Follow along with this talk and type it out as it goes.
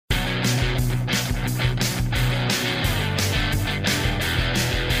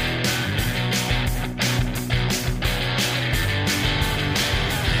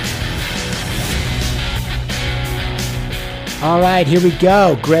All right, here we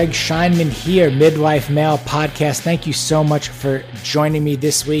go. Greg Scheinman here, Midlife Male Podcast. Thank you so much for joining me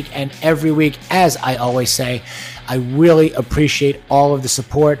this week and every week. As I always say, I really appreciate all of the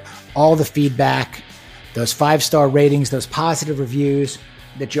support, all the feedback, those 5-star ratings, those positive reviews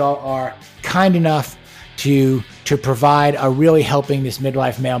that y'all are kind enough to provide are really helping this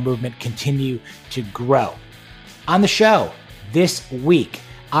midlife male movement continue to grow. On the show this week,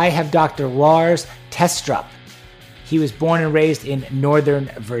 I have Dr. Lars Thestrup. He was born and raised in Northern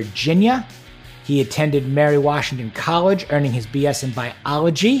Virginia. He attended Mary Washington College, earning his BS in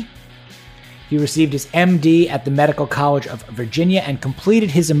biology. He received his MD at the Medical College of Virginia and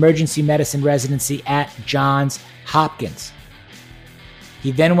completed his emergency medicine residency at Johns Hopkins.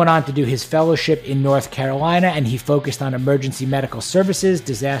 He then went on to do his fellowship in North Carolina, and he focused on emergency medical services,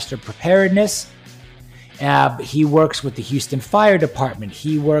 disaster preparedness. He works with the Houston Fire Department.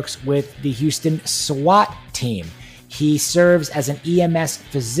 He works with the Houston SWAT team. He serves as an EMS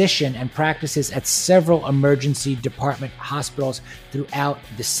physician and practices at several emergency department hospitals throughout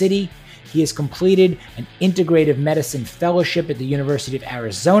the city. He has completed an integrative medicine fellowship at the University of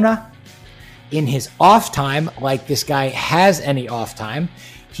Arizona. In his off time, like this guy has any off time,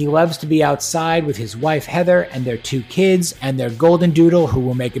 he loves to be outside with his wife, Heather, and their 2 kids and their golden doodle, who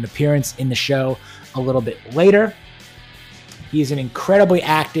will make an appearance in the show a little bit later. He is an incredibly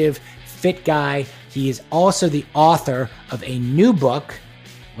active, fit guy. He is also the author of a new book.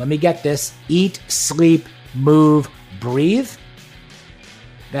 Let me get this. Eat, Sleep, Move, Breathe.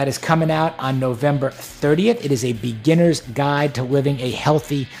 That is coming out on November 30th. It is a beginner's guide to living a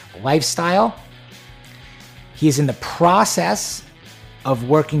healthy lifestyle. He is in the process of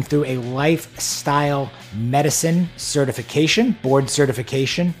working through a lifestyle medicine certification, board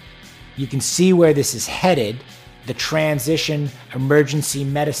certification. You can see where this is headed, the transition, emergency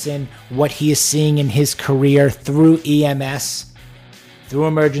medicine, what he is seeing in his career through EMS, through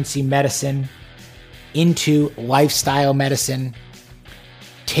emergency medicine, into lifestyle medicine,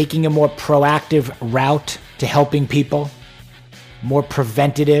 taking a more proactive route to helping people, more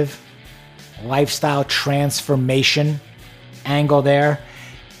preventative, lifestyle transformation angle there.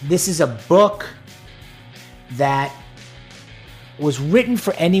 This is a book that was written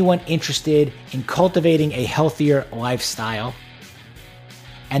for anyone interested in cultivating a healthier lifestyle.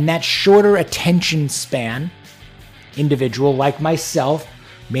 And that shorter attention span individual like myself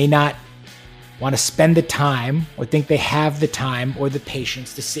may not want to spend the time or think they have the time or the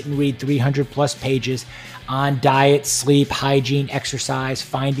patience to sit and read 300 plus pages on diet, sleep, hygiene, exercise,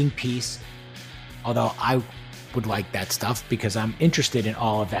 finding peace. Although I would like that stuff because I'm interested in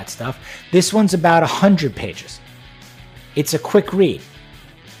all of that stuff. This one's about 100 pages. It's a quick read.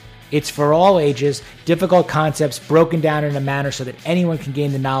 It's for all ages, difficult concepts broken down in a manner so that anyone can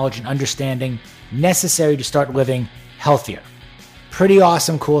gain the knowledge and understanding necessary to start living healthier. Pretty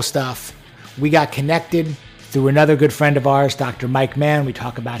awesome, cool stuff. We got connected through another good friend of ours, Dr. Mike Mann. We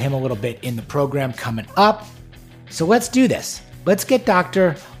talk about him a little bit in the program coming up. So let's do this. Let's get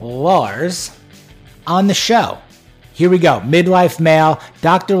Dr. Lars on the show. Here we go. Midlife Male,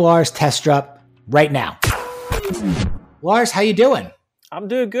 Dr. Lars Thestrup, right now. Lars, how you doing? I'm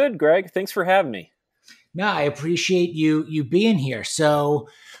doing good, Greg. Thanks for having me. No, I appreciate you being here. So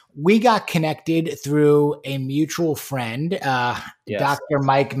we got connected through a mutual friend, yes. Dr.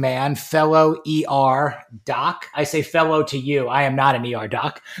 Mike Mann, fellow ER doc. I say fellow to you. I am not an ER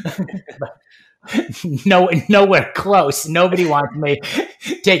doc. Nowhere close. Nobody wants me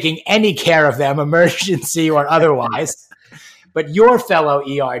taking any care of them, emergency or otherwise. But your fellow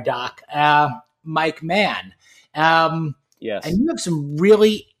ER doc, Mike Mann. Yes. And you have some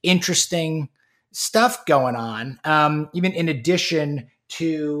really interesting stuff going on, even in addition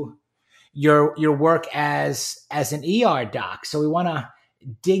to your work as an ER doc. So we want to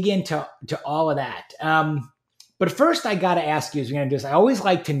dig into all of that. But first, I got to ask you, as we're going to do this, I always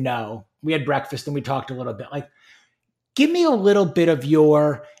like to know, we had breakfast and we talked a little bit, like, give me a little bit of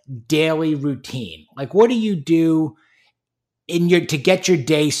your daily routine. Like, what do you do to get your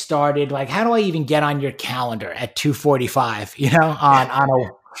day started? Like, how do I even get on your calendar at 2:45,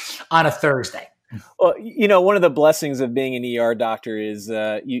 on a Thursday? Well, one of the blessings of being an ER doctor is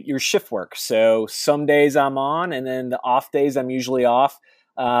your shift work. So some days I'm on, and then the off days I'm usually off.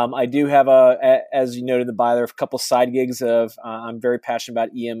 I do have as you noted in the bio, there are a couple side gigs of, I'm very passionate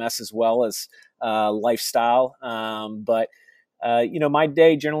about EMS as well as lifestyle. But my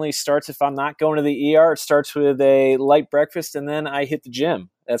day generally starts, if I'm not going to the ER, it starts with a light breakfast, and then I hit the gym.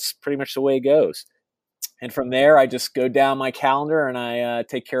 That's pretty much the way it goes. And from there, I just go down my calendar and I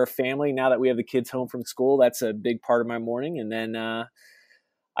take care of family. Now that we have the kids home from school, that's a big part of my morning. And then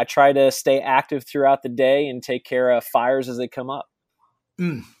I I try to stay active throughout the day and take care of fires as they come up.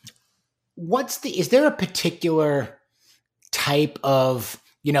 Mm. Is there a particular type of,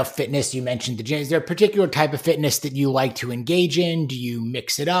 fitness? You mentioned the gym. Is there a particular type of fitness that you like to engage in? Do you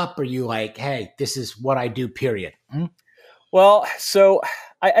mix it up? Or are you like, hey, this is what I do, period? Well, so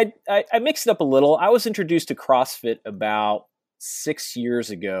I mixed it up a little. I was introduced to CrossFit about 6 years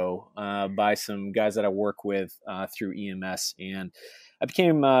ago by some guys that I work with through EMS, and I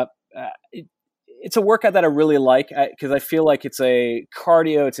became. It's a workout that I really like because I feel like it's a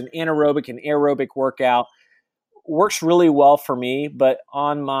cardio, it's an anaerobic and aerobic workout. Works really well for me, but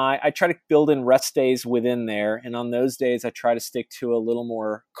I try to build in rest days within there, and on those days I try to stick to a little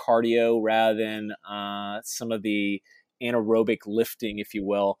more cardio rather than some of the anaerobic lifting, if you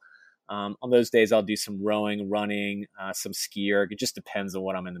will. On those days I'll do some rowing, running, some ski erg. It just depends on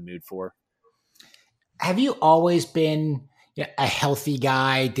what I'm in the mood for. Have you always been a healthy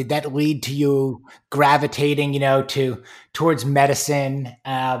guy? Did that lead to you gravitating, towards medicine?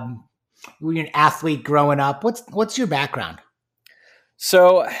 Were you an athlete growing up? What's your background?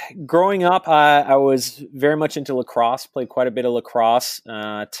 So growing up, I was very much into lacrosse, played quite a bit of lacrosse,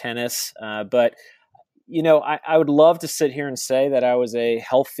 tennis, but I would love to sit here and say that I was a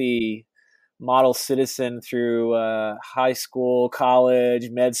healthy model citizen through high school, college,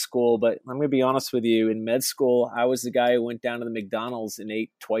 med school. But I'm going to be honest with you. In med school, I was the guy who went down to the McDonald's and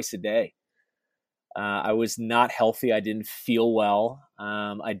ate twice a day. I was not healthy. I didn't feel well.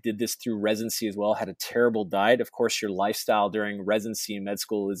 I did this through residency as well. Had a terrible diet. Of course, your lifestyle during residency in med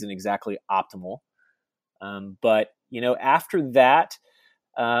school isn't exactly optimal. But after that,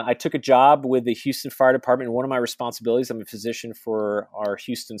 I took a job with the Houston Fire Department. One of my responsibilities, I'm a physician for our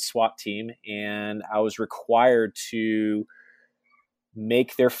Houston SWAT team, and I was required to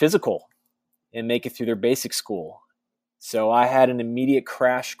make their physical and make it through their basic school. So I had an immediate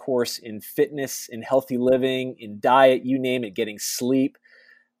crash course in fitness, in healthy living, in diet, you name it, getting sleep.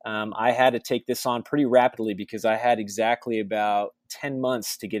 I had to take this on pretty rapidly because I had exactly about 10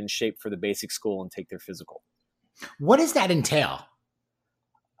 months to get in shape for the basic school and take their physical. What does that entail?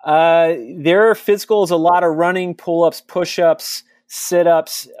 Their physical is a lot of running, pull-ups, push-ups,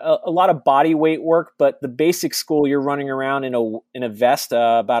 sit-ups, a lot of body weight work. But the basic school, you're running around in a vest,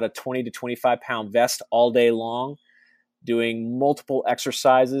 about a 20 to 25 pound vest all day long, doing multiple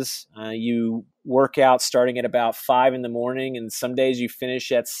exercises. You work out starting at about 5 in the morning, and some days you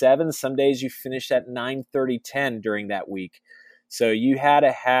finish at 7. Some days you finish at 9:30, 10 during that week. So you had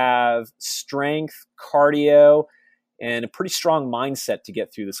to have strength, cardio, and a pretty strong mindset to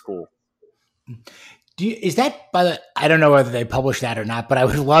get through the school. I don't know whether they publish that or not, but I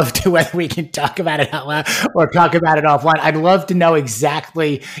would love to, whether we can talk about it out loud or talk about it offline. I'd love to know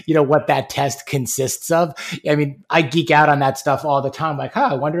exactly, what that test consists of. I mean, I geek out on that stuff all the time. Like,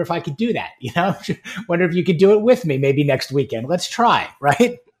 I wonder if I could do that. Wonder if you could do it with me maybe next weekend. Let's try,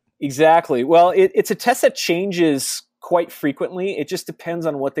 right? Exactly. Well, it's a test that changes quite frequently. It just depends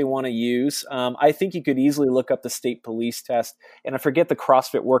on what they want to use. I think you could easily look up the state police test, and I forget the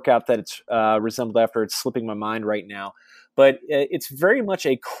CrossFit workout that it's resembled after. It's slipping my mind right now, but it's very much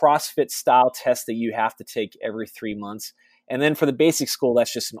a CrossFit style test that you have to take every 3 months. And then for the basic school,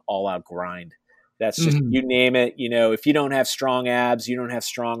 that's just an all out grind. That's just, you name it. If you don't have strong abs, you don't have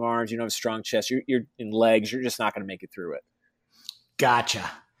strong arms, you don't have strong chest, you're in legs, you're just not going to make it through it.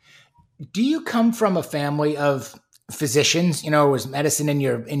 Gotcha. Do you come from a family of physicians? Was medicine in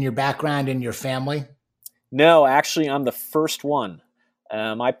your background, in your family? No, actually, I'm the first one.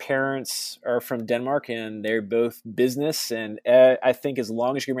 My parents are from Denmark, and they're both business. And I think as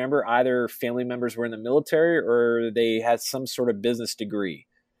long as you remember, either family members were in the military or they had some sort of business degree.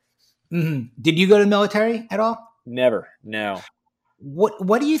 Mm-hmm. Did you go to the military at all? Never, no.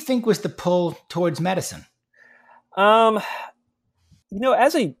 What do you think was the pull towards medicine?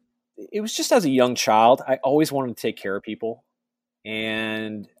 It was just as a young child, I always wanted to take care of people.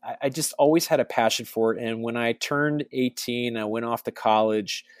 And I just always had a passion for it. And when I turned 18, I went off to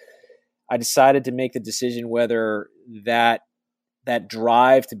college. I decided to make the decision whether that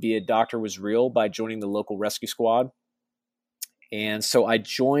drive to be a doctor was real by joining the local rescue squad. And so I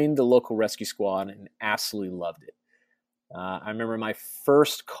joined the local rescue squad and absolutely loved it. I remember my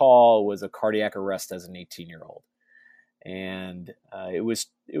first call was a cardiac arrest as an 18-year-old. And it was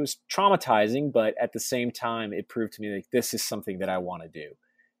traumatizing, but at the same time, it proved to me like this is something that I want to do,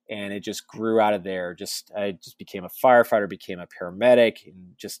 and it just grew out of there. I just became a firefighter, became a paramedic,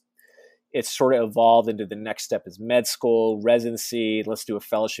 and it sort of evolved into the next step is med school, residency. Let's do a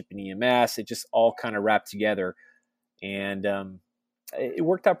fellowship in EMS. It just all kind of wrapped together, and it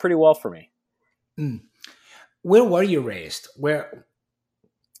worked out pretty well for me. Where were you raised? Where?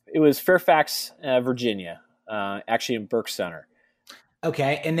 It was Fairfax, Virginia, actually in Burke Center.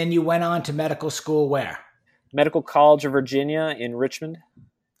 Okay. And then you went on to medical school where? Medical College of Virginia in Richmond.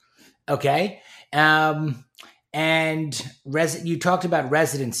 Okay. And you talked about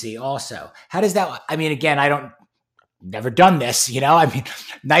residency also. How does that, I mean, again, never done this, I mean,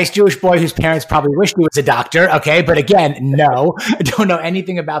 nice Jewish boy whose parents probably wished he was a doctor. Okay. But again, no, I don't know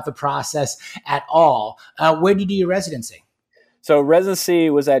anything about the process at all. Where did you do your residency? So residency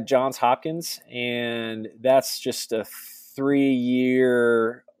was at Johns Hopkins, and that's just a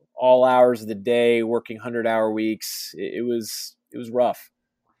 3-year, all hours of the day, working 100-hour weeks. It was rough.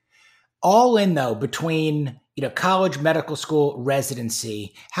 All in though, between, college, medical school,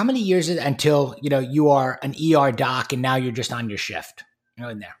 residency, how many years is it until, you are an ER doc and now you're just on your shift,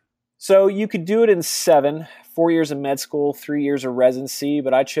 in there? So you could do it in 7, 4 years of med school, 3 years of residency,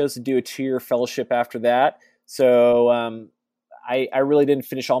 but I chose to do a 2-year fellowship after that. So I really didn't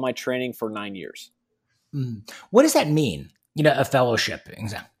finish all my training for 9 years. What does that mean? A fellowship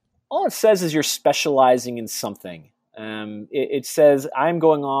exam? All it says is you're specializing in something. It says I'm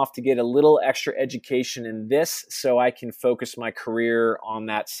going off to get a little extra education in this so I can focus my career on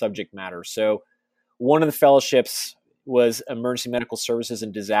that subject matter. So one of the fellowships was emergency medical services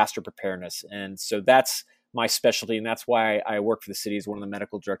and disaster preparedness. And so that's my specialty, and that's why I work for the city as one of the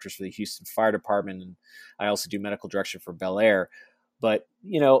medical directors for the Houston Fire Department, and I also do medical direction for Bel Air. But,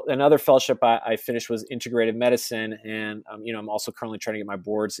 another fellowship I finished was integrative medicine, and, I'm also currently trying to get my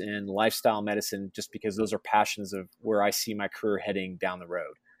boards in lifestyle medicine just because those are passions of where I see my career heading down the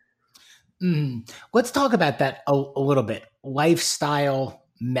road. Let's talk about that a little bit, lifestyle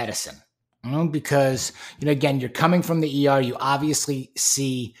medicine, because, again, you're coming from the ER, you obviously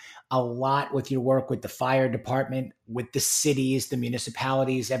see a lot with your work with the fire department, with the cities, the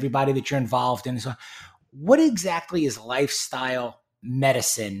municipalities, everybody that you're involved in. So what exactly is lifestyle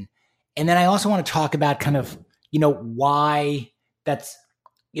medicine? And then I also want to talk about kind of, why that's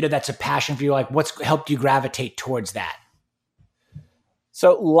a passion for you. Like what's helped you gravitate towards that?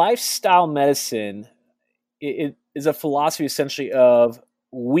 So lifestyle medicine it is a philosophy essentially of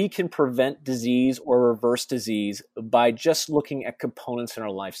we can prevent disease or reverse disease by just looking at components in our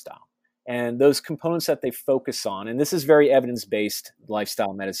lifestyle. And those components that they focus on, and this is very evidence-based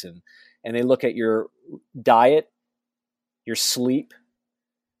lifestyle medicine, and they look at your diet, your sleep,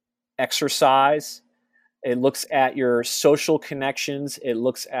 exercise. It looks at your social connections. It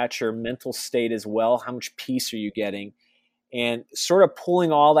looks at your mental state as well. How much peace are you getting? And sort of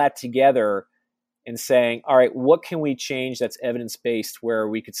pulling all that together and saying, all right, what can we change that's evidence-based where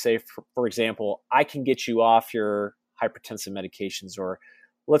we could say, for example, I can get you off your hypertensive medications, or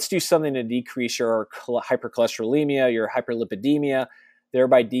let's do something to decrease your hypercholesterolemia, your hyperlipidemia,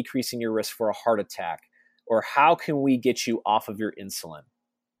 thereby decreasing your risk for a heart attack. Or how can we get you off of your insulin?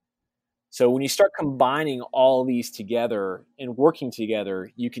 So when you start combining all these together and working together,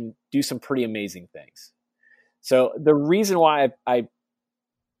 you can do some pretty amazing things. So the reason why I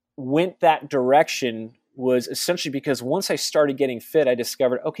went that direction was essentially because once I started getting fit, I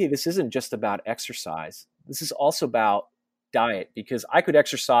discovered, okay, this isn't just about exercise. This is also about diet, because I could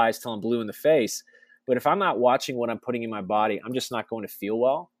exercise till I'm blue in the face, but if I'm not watching what I'm putting in my body, I'm just not going to feel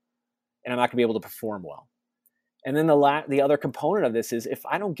well, and I'm not going to be able to perform well. And then the other component of this is if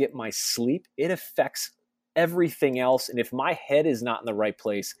I don't get my sleep, it affects everything else. And if my head is not in the right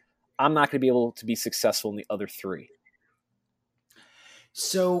place, I'm not going to be able to be successful in the other 3.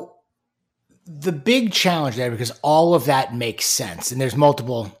 So the big challenge there, because all of that makes sense, and there's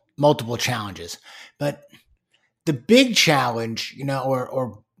multiple challenges, but the big challenge,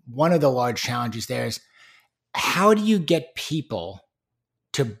 or one of the large challenges there is how do you get people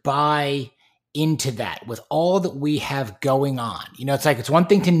to buy into that with all that we have going on? It's like, it's one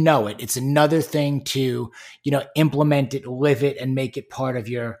thing to know it. It's another thing to, implement it, live it, and make it part of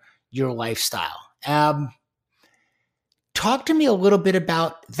your lifestyle. Talk to me a little bit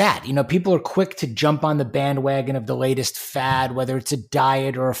about that. People are quick to jump on the bandwagon of the latest fad, whether it's a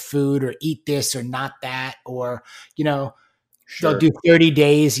diet or a food or eat this or not that, or, Sure. They'll do 30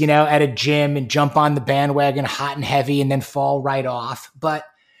 days, at a gym and jump on the bandwagon hot and heavy and then fall right off. But,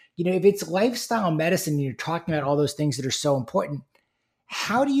 if it's lifestyle medicine and you're talking about all those things that are so important,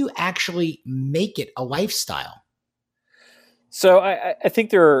 how do you actually make it a lifestyle? So I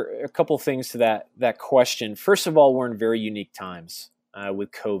think there are a couple of things to that question. First of all, we're in very unique times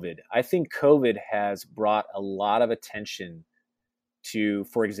with COVID. I think COVID has brought a lot of attention to,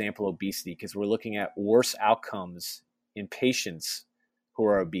 for example, obesity, because we're looking at worse outcomes in patients who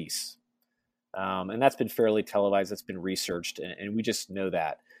are obese. And that's been fairly televised, that's been researched, and we just know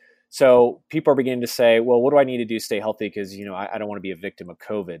that. So people are beginning to say, well, what do I need to do to stay healthy? Because, I don't want to be a victim of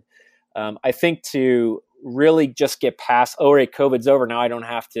COVID. I think to really just get past, oh, right, COVID's over. Now I don't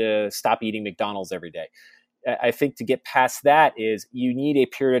have to stop eating McDonald's every day. I think to get past that is you need a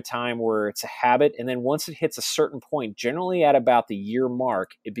period of time where it's a habit. And then once it hits a certain point, generally at about the year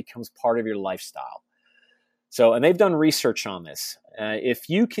mark, it becomes part of your lifestyle. So, and they've done research on this. If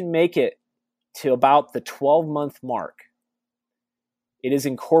you can make it to about the 12-month mark, it is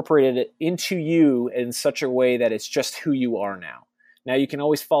incorporated into you in such a way that it's just who you are now. Now, you can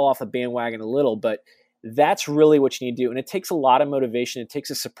always fall off the bandwagon a little, but that's really what you need to do. And it takes a lot of motivation. It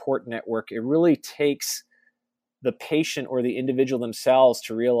takes a support network. It really takes the patient or the individual themselves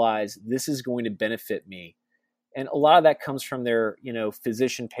to realize this is going to benefit me. And a lot of that comes from their,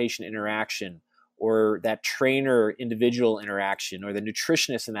 physician-patient interaction, or that trainer-individual interaction, or the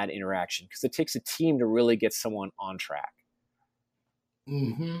nutritionist in that interaction, because it takes a team to really get someone on track.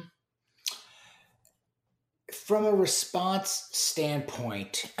 Mm-hmm. From a response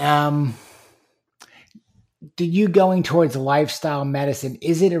standpoint, do you going towards lifestyle medicine,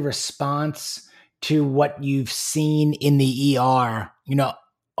 is it a response to what you've seen in the ER,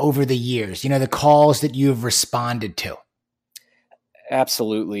 over the years, the calls that you've responded to?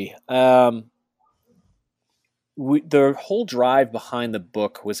 Absolutely. The whole drive behind the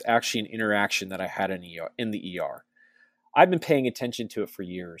book was actually an interaction that I had in the ER. I've been paying attention to it for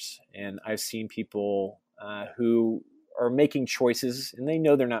years, and I've seen people who are making choices, and they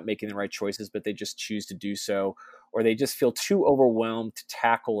know they're not making the right choices, but they just choose to do so, or they just feel too overwhelmed to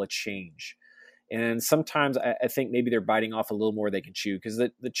tackle a change. And sometimes I think maybe they're biting off a little more they can chew, because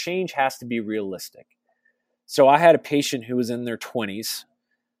the change has to be realistic. So I had a patient who was in their 20s,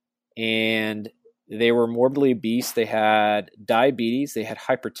 and they were morbidly obese. They had diabetes. They had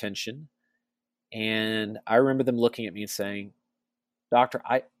hypertension. And I remember them looking at me and saying, "Doctor,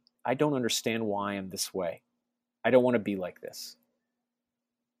 I don't understand why I'm this way. I don't want to be like this."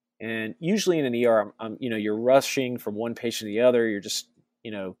 And usually in an ER, you're rushing from one patient to the other. You're just,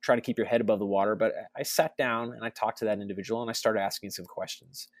 trying to keep your head above the water. But I sat down and I talked to that individual, and I started asking some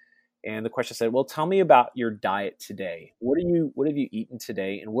questions. And the question said, "Well, tell me about your diet today. What have you eaten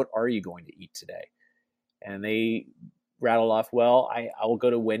today, and what are you going to eat today?" And they rattle off, "Well, I will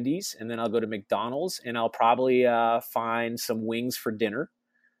go to Wendy's, and then I'll go to McDonald's, and I'll probably find some wings for dinner."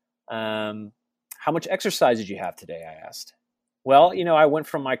 "How much exercise did you have today?" I asked. "Well, I went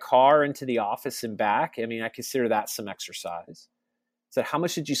from my car into the office and back. I mean, I consider that some exercise." I said, "How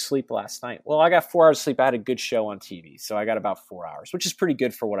much did you sleep last night?" "Well, I got 4 hours of sleep. I had a good show on TV, so I got about 4 hours, which is pretty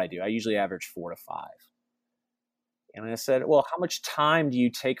good for what I do. I usually average 4 to 5. And I said, "Well, how much time do you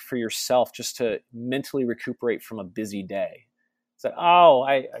take for yourself just to mentally recuperate from a busy day?" I said, "Oh,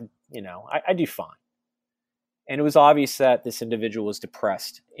 I do fine." And it was obvious that this individual was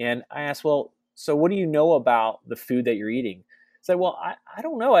depressed. And I asked, "Well, so what do you know about the food that you're eating?" I said, "Well, I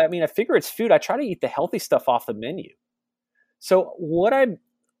don't know. I mean, I figure it's food. I try to eat the healthy stuff off the menu." So what I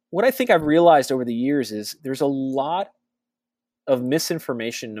think I've realized over the years is there's a lot of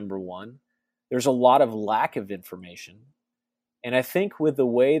misinformation, number one. There's a lot of lack of information. And I think with the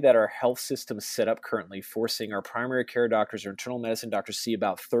way that our health system is set up currently, forcing our primary care doctors or internal medicine doctors to see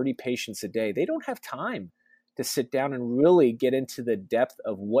about 30 patients a day, they don't have time to sit down and really get into the depth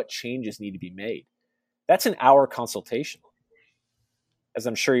of what changes need to be made. That's an hour consultation, as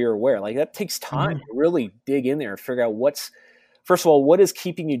I'm sure you're aware. Like, that takes time to really dig in there and figure out first of all, what is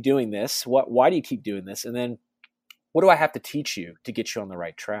keeping you doing this? Why do you keep doing this? And then what do I have to teach you to get you on the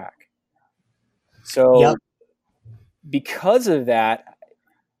right track? So because of that,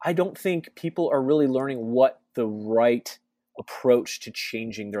 I don't think people are really learning what the right approach to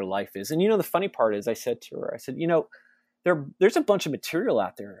changing their life is. And the funny part is, I said to her, there's a bunch of material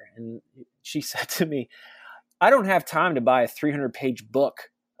out there. And she said to me, "I don't have time to buy a 300-page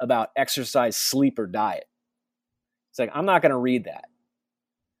book about exercise, sleep, or diet." It's like, I'm not going to read that.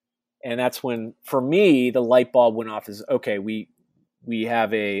 And that's when, for me, the light bulb went off is, okay, we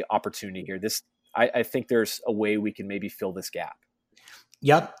have a opportunity here. I think there's a way we can maybe fill this gap.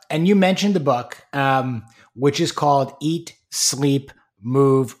 Yep. And you mentioned the book, which is called Eat, Sleep,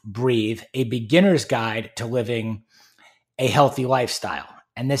 Move, Breathe, A Beginner's Guide to Living a Healthy Lifestyle.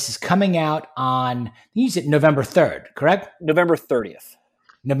 And this is coming out on, you said November 3rd, correct? November 30th.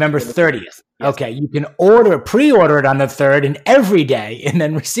 November 30th. Yes. Okay. You can pre-order it on the 3rd and every day, and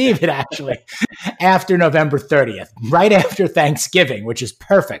then receive it actually after November 30th, right after Thanksgiving, which is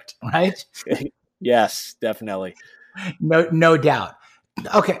perfect, right? Yes, definitely. No doubt.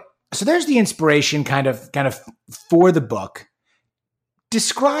 Okay. So there's the inspiration kind of for the book.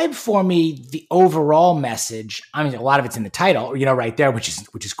 describe for me the overall message. I mean, a lot of it's in the title, right there, which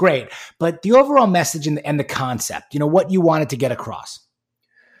is great. But the overall message and the concept, what you wanted to get across.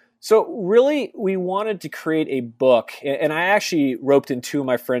 So really, we wanted to create a book, and I actually roped in two of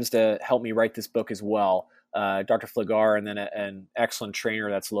my friends to help me write this book as well, Dr. Flagar, and then an excellent trainer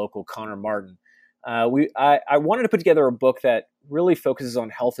that's local, Connor Martin. I wanted to put together a book that really focuses on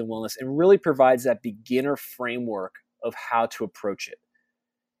health and wellness and really provides that beginner framework of how to approach it.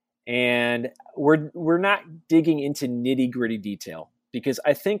 And we're not digging into nitty-gritty detail, because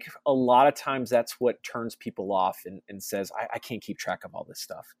I think a lot of times that's what turns people off and says, I can't keep track of all this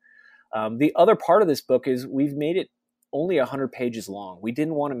stuff. The other part of this book is we've made it only 100 pages long. We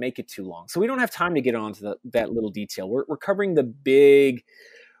didn't want to make it too long. So we don't have time to get on to that little detail. We're covering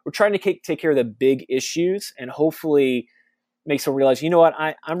we're trying to take care of the big issues and hopefully make someone realize, you know what,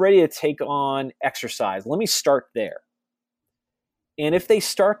 I'm ready to take on exercise. Let me start there. And if they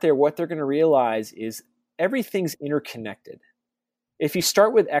start there, what they're going to realize is everything's interconnected. If you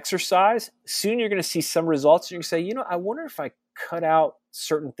start with exercise, soon you're going to see some results. And you're going to say, I wonder if I cut out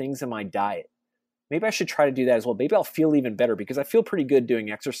certain things in my diet. Maybe I should try to do that as well. Maybe I'll feel even better because I feel pretty good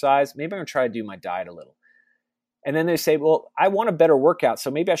doing exercise. Maybe I'm going to try to do my diet a little. And then they say, well, I want a better workout, so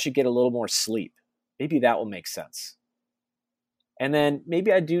maybe I should get a little more sleep. Maybe that will make sense. And then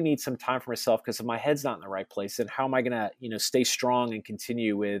maybe I do need some time for myself because if my head's not in the right place, then how am I going to, stay strong and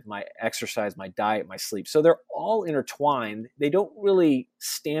continue with my exercise, my diet, my sleep? So they're all intertwined. They don't really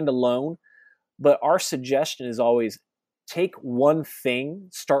stand alone, but our suggestion is always take one thing,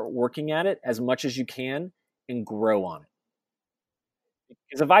 start working at it as much as you can, and grow on it.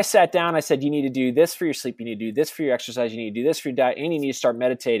 Because if I sat down, I said, you need to do this for your sleep, you need to do this for your exercise, you need to do this for your diet, and you need to start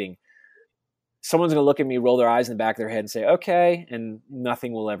meditating, someone's going to look at me, roll their eyes in the back of their head and say, okay, and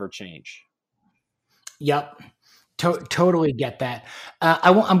nothing will ever change. Yep. Totally get that.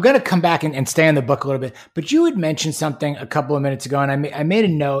 I'm going to come back and stay on the book a little bit, but you had mentioned something a couple of minutes ago, and I made a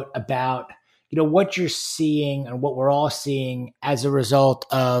note about, what you're seeing and what we're all seeing as a result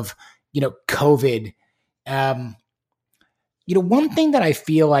of, COVID. One thing that I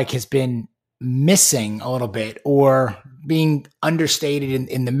feel like has been missing a little bit or being understated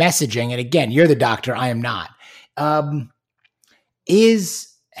in the messaging, and again, you're the doctor, I am not,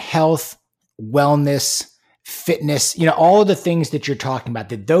 is health, wellness, fitness, all of the things that you're talking about,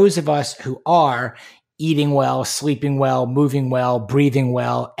 that those of us who are eating well, sleeping well, moving well, breathing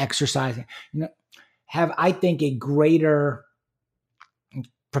well, exercising, have, I think, a greater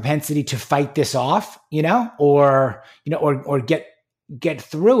propensity to fight this off, or get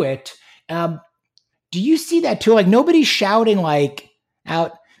through it. Do you see that too? Like nobody's shouting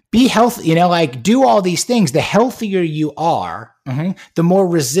out, be healthy, do all these things. The healthier you are, the more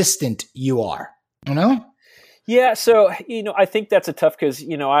resistant you are, Yeah. So, I think that's a tough, because,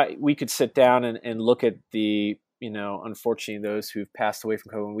 we could sit down and look at the, unfortunately those who've passed away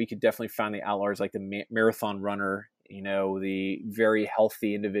from COVID, and we could definitely find the outliers like the marathon runner, the very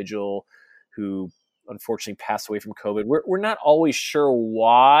healthy individual who unfortunately passed away from COVID. We're not always sure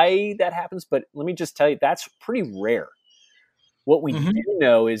why that happens, but let me just tell you, that's pretty rare. What we do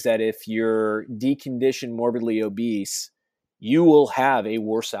know is that if you're deconditioned, morbidly obese, you will have a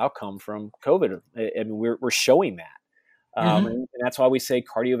worse outcome from COVID. I mean, we're showing that. And that's why we say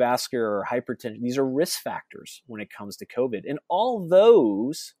cardiovascular or hypertension. These are risk factors when it comes to COVID. And all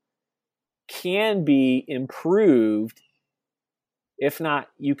those can be improved. If not,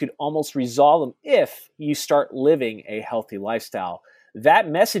 you could almost resolve them if you start living a healthy lifestyle. That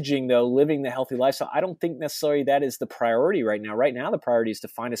messaging, though, living the healthy lifestyle, I don't think necessarily that is the priority right now. Right now, the priority is to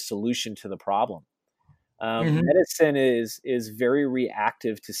find a solution to the problem. Medicine is very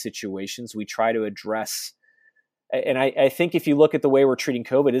reactive to situations. We try to address, and I think if you look at the way we're treating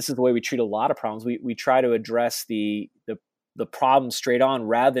COVID, this is the way we treat a lot of problems. We try to address the problem straight on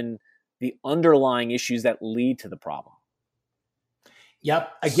rather than the underlying issues that lead to the problem.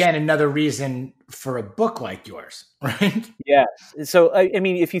 Yep. Again, another reason for a book like yours, right? Yes. So, I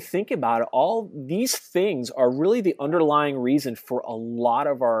mean, if you think about it, all these things are really the underlying reason for a lot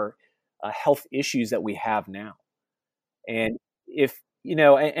of our health issues that we have now. And if,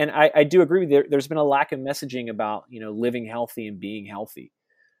 and I do agree with you, there's been a lack of messaging about, living healthy and being healthy.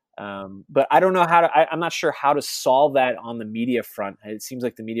 But I don't know I'm not sure how to solve that on the media front. It seems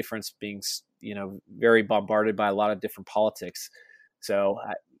like the media front's being, very bombarded by a lot of different politics. So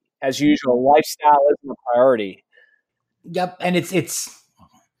as usual, lifestyle isn't a priority. Yep. And it's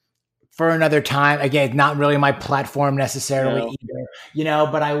for another time. Again, it's not really my platform necessarily either,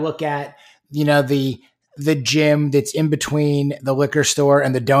 but I look at, the the gym that's in between the liquor store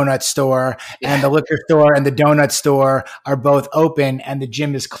and the donut store, and the liquor store and the donut store are both open and the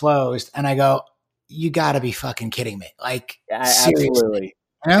gym is closed. And I go, you got to be fucking kidding me. Like, seriously.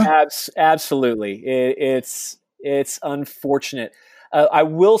 Absolutely. Absolutely. It's unfortunate. I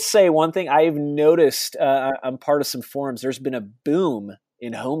will say one thing I've noticed, I'm part of some forums. There's been a boom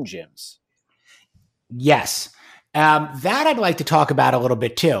in home gyms. Yes. That I'd like to talk about a little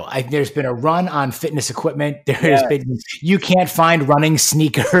bit too. There's been a run on fitness equipment. There's been, you can't find running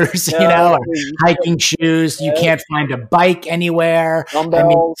sneakers, or hiking shoes. You can't find a bike anywhere.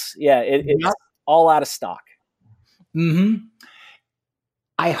 Dumbbells. It's all out of stock. Mm-hmm.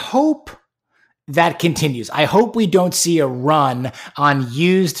 I hope that continues. I hope we don't see a run on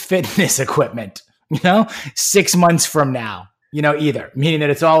used fitness equipment, 6 months from now, either, meaning that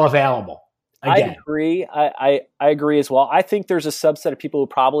it's all available. Again. I agree. I agree as well. I think there's a subset of people who are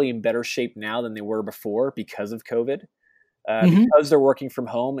probably in better shape now than they were before because of COVID, because they're working from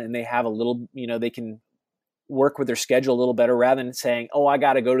home and they have a little, they can work with their schedule a little better rather than saying, oh, I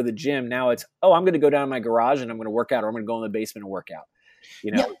got to go to the gym. Now it's, oh, I'm going to go down to my garage and I'm going to work out, or I'm going to go in the basement and work out.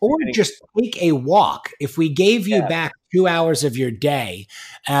 Or just take a walk. If we gave you back 2 hours of your day,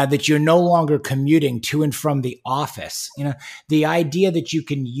 that you're no longer commuting to and from the office, the idea that you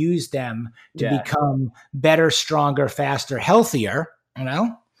can use them to become better, stronger, faster, healthier,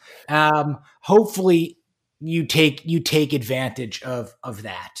 hopefully you take advantage of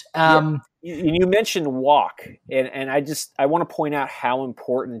that. You mentioned walk, and I want to point out how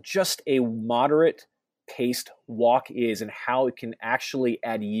important just a moderate paced walk is and how it can actually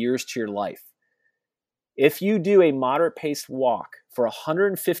add years to your life. If you do a moderate paced walk for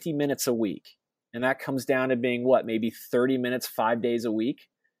 150 minutes a week, and that comes down to being maybe 30 minutes, 5 days a week,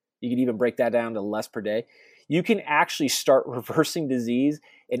 you could even break that down to less per day, you can actually start reversing disease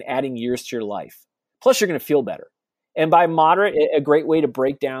and adding years to your life. Plus, you're going to feel better. And by moderate, a great way to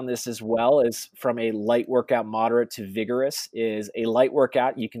break down this as well is from a light workout, moderate to vigorous. Is a light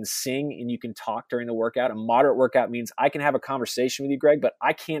workout, you can sing and you can talk during the workout. A moderate workout means I can have a conversation with you, Greg, but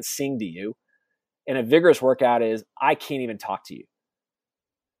I can't sing to you. And a vigorous workout is I can't even talk to you.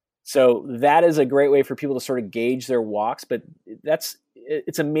 So that is a great way for people to sort of gauge their walks. But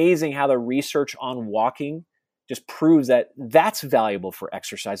it's amazing how the research on walking just proves that that's valuable for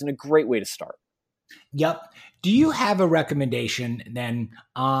exercise and a great way to start. Yep. Do you have a recommendation then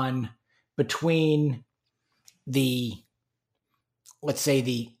on between let's say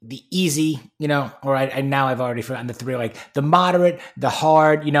the easy, or now I've already forgotten the three, like the moderate, the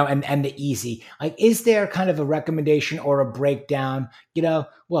hard, and the easy. Like, is there kind of a recommendation or a breakdown?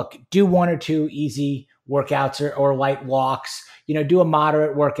 Look, do 1 or 2 easy workouts or light walks, do a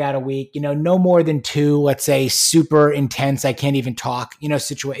moderate workout a week, no more than 2, let's say super intense, I can't even talk,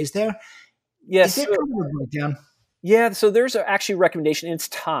 situation. Is there? Yes. Is there kind of a breakdown? Yeah, so there's actually a recommendation. It's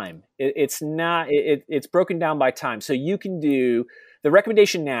time. It's not. It's broken down by time. So you can do, the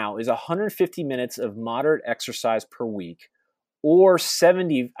recommendation now is 150 minutes of moderate exercise per week, or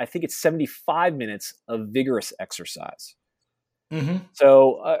 75 minutes of vigorous exercise. Mm-hmm.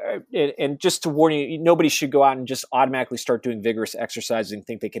 So, and just to warn you, nobody should go out and just automatically start doing vigorous exercise and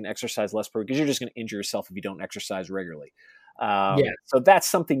think they can exercise less per week, because you're just going to injure yourself if you don't exercise regularly. So that's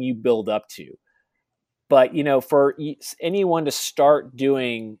something you build up to. But, for anyone to start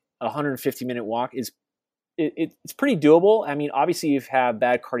doing a 150-minute walk it's pretty doable. I mean, obviously you have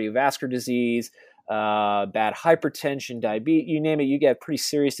bad cardiovascular disease, bad hypertension, diabetes, you name it, you get pretty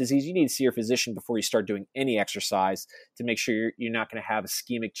serious disease. You need to see your physician before you start doing any exercise to make sure you're not going to have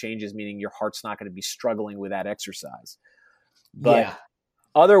ischemic changes, meaning your heart's not going to be struggling with that exercise. But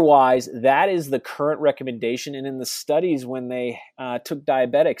otherwise, that is the current recommendation. And in the studies, when they took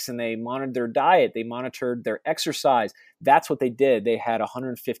diabetics and they monitored their diet, they monitored their exercise, that's what they did. They had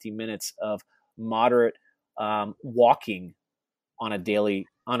 150 minutes of moderate walking on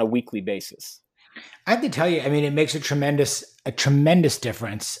a weekly basis. I have to tell you, I mean, it makes a tremendous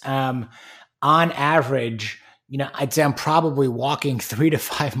difference. On average, I'd say I'm probably walking 3 to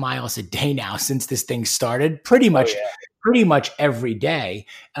 5 miles a day now since this thing started, pretty much every day.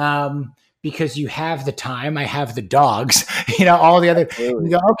 Because you have the time, I have the dogs, all the other, you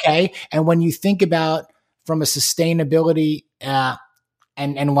go, okay. And when you think about from a sustainability,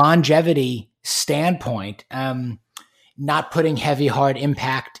 and longevity standpoint, not putting heavy, hard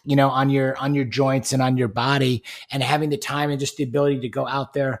impact, on your joints and on your body, and having the time and just the ability to go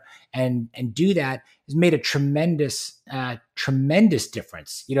out there and do that has made a tremendous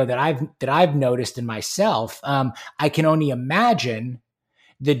difference, that I've noticed in myself. I can only imagine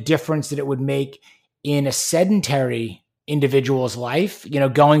the difference that it would make in a sedentary individual's life,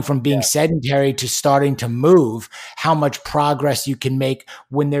 going from being sedentary to starting to move, how much progress you can make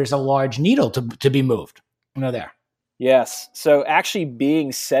when there's a large needle to be moved. There. Yes. So actually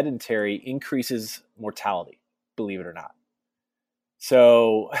being sedentary increases mortality, believe it or not.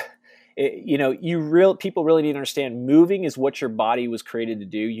 So, people really need to understand moving is what your body was created to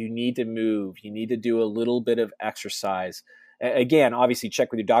do. You need to move. You need to do a little bit of exercise. Again, obviously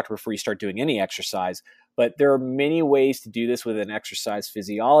check with your doctor before you start doing any exercise, but there are many ways to do this with an exercise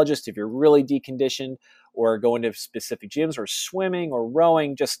physiologist. If you're really deconditioned or going to specific gyms or swimming or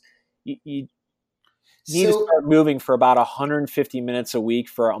rowing, you need to start moving for about 150 minutes a week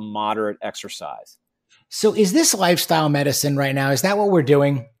for a moderate exercise. So is this lifestyle medicine right now? Is that what we're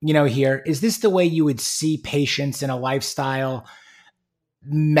doing, here? Is this the way you would see patients in a lifestyle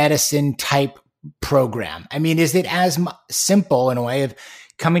medicine type program? I mean, is it as simple in a way of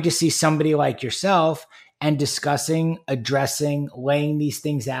coming to see somebody like yourself and discussing, addressing, laying these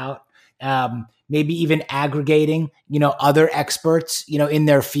things out, maybe even aggregating, other experts, in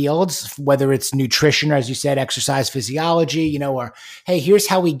their fields, whether it's nutrition or, as you said, exercise physiology, or, hey, here's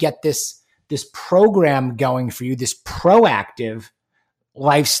how we get this program going for you, this proactive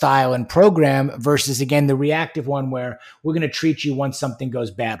lifestyle and program versus, again, the reactive one where we're going to treat you once something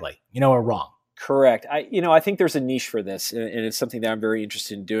goes badly, or wrong. Correct. I think there's a niche for this, and it's something that I'm very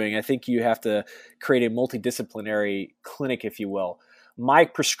interested in doing. I think you have to create a multidisciplinary clinic, if you will. My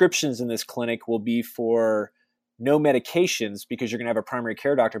prescriptions in this clinic will be for no medications because you're going to have a primary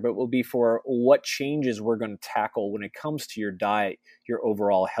care doctor, but will be for what changes we're going to tackle when it comes to your diet, your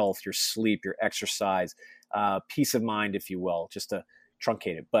overall health, your sleep, your exercise, peace of mind, if you will, just to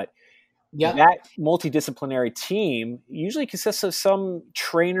truncate it. But that multidisciplinary team usually consists of some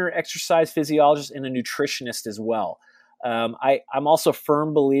trainer, exercise physiologist, and a nutritionist as well. I'm also a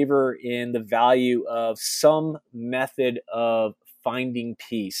firm believer in the value of some method of finding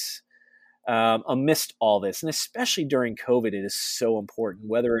peace amidst all this. And especially during COVID, it is so important,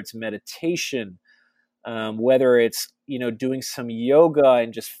 whether it's meditation, whether it's, doing some yoga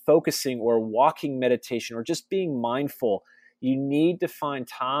and just focusing, or walking meditation, or just being mindful. You need to find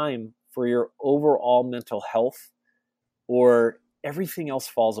time for your overall mental health, or everything else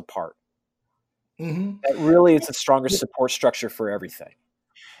falls apart. Mm-hmm. That really is a stronger support structure for everything.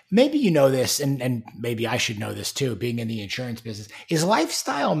 Maybe you know this, and maybe I should know this too, being in the insurance business. Is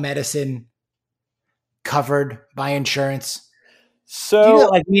lifestyle medicine covered by insurance? So,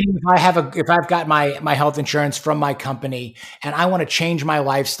 meaning if I've got my health insurance from my company and I want to change my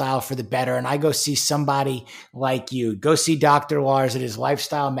lifestyle for the better, and I go see somebody like you, go see Dr. Lars at his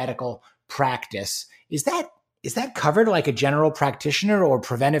lifestyle medical practice, is that covered like a general practitioner or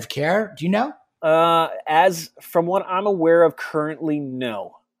preventive care? Do you know? As from what I'm aware of currently,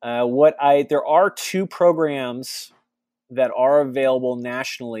 no. There are two programs that are available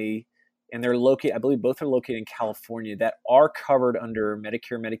nationally, and they're located, I believe both are located in California, that are covered under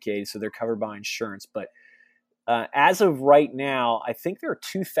Medicare, Medicaid, so they're covered by insurance. But as of right now, I think there are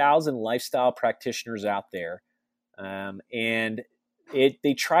 2,000 lifestyle practitioners out there, and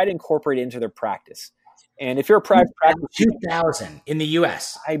they try to incorporate it into their practice. And if you're a private practice, 2,000 in the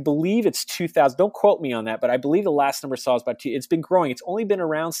U.S. I believe it's 2,000. Don't quote me on that, but I believe the last number I saw was about 2. It's been growing. It's only been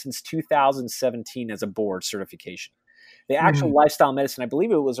around since 2017 as a board certification. The actual lifestyle medicine, I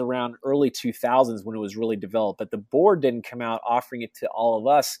believe it was around early 2000s when it was really developed, but the board didn't come out offering it to all of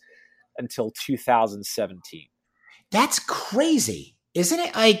us until 2017. That's crazy, isn't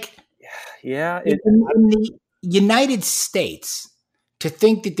it? Yeah. In the United States, to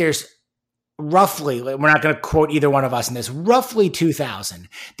think that there's roughly, we're not going to quote either one of us in this, roughly 2,000,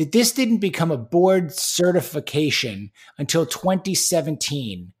 that this didn't become a board certification until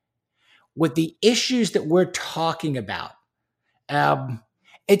 2017 with the issues that we're talking about.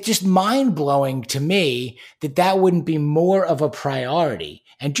 It's just mind-blowing to me that wouldn't be more of a priority.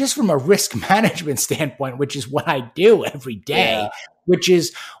 And just from a risk management standpoint, which is what I do every day, which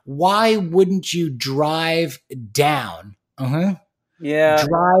is why wouldn't you drive down?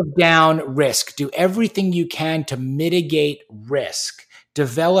 Drive down risk. Do everything you can to mitigate risk.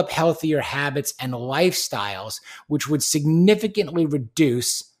 Develop healthier habits and lifestyles, which would significantly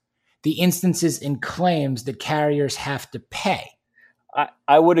reduce the instances in claims that carriers have to pay.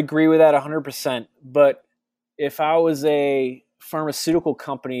 I would agree with that 100%. But if I was a pharmaceutical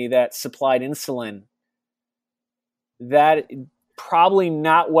company that supplied insulin, that probably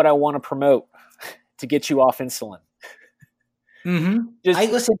not what I want to promote to get you off insulin. I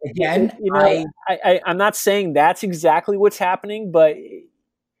listen again. I'm not saying that's exactly what's happening, but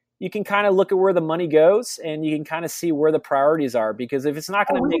you can kind of look at where the money goes, and you can kind of see where the priorities are. Because if it's not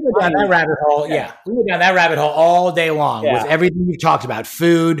going to make money, down that rabbit hole, we go down that rabbit hole all day long with everything you've talked about: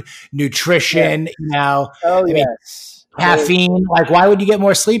 food, nutrition. Caffeine. Like, why would you get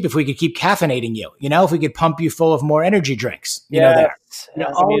more sleep if we could keep caffeinating you? If we could pump you full of more energy drinks.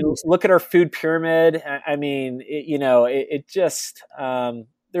 Look at our food pyramid. I mean, it just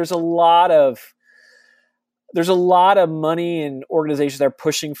there's a lot of money and organizations that are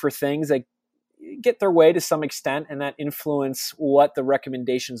pushing for things that get their way to some extent, and that influence what the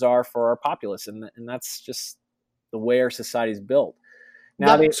recommendations are for our populace, and that's just the way our society is built.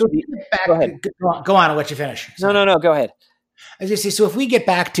 Now, go on. I'll let you finish. Sorry. No. Go ahead. As you see, so if we get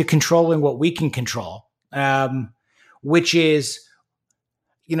back to controlling what we can control, which is,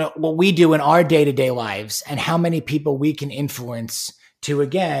 what we do in our day-to-day lives, and how many people we can influence to,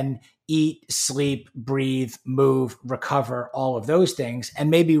 again, eat, sleep, breathe, move, recover, all of those things. And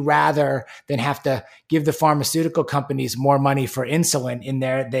maybe rather than have to give the pharmaceutical companies more money for insulin in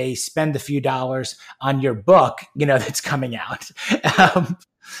there, they spend a few dollars on your book, that's coming out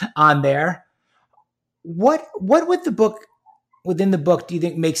on there. What would the book, within the book, do you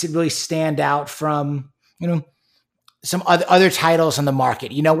think makes it really stand out from, some other titles on the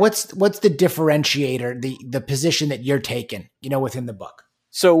market? What's the differentiator, the position that you're taking, within the book?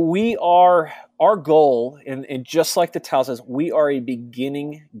 So our goal, and just like the title says, we are a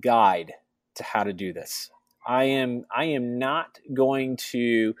beginning guide to how to do this. I am not going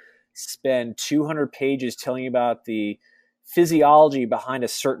to spend 200 pages telling you about the physiology behind a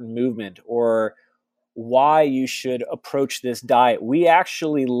certain movement or why you should approach this diet. We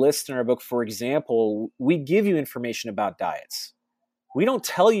actually list in our book, for example, we give you information about diets. We don't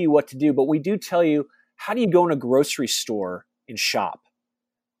tell you what to do, but we do tell you, how do you go in a grocery store and shop?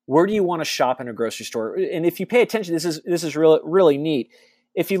 Where do you want to shop in a grocery store? And if you pay attention, this is really, really neat.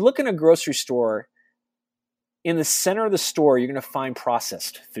 If you look in a grocery store, in the center of the store, you're going to find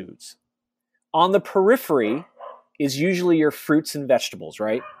processed foods. On the periphery is usually your fruits and vegetables,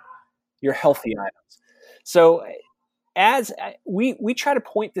 right? Your healthy items. So as we try to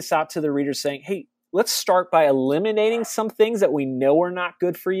point this out to the readers saying, hey, let's start by eliminating some things that we know are not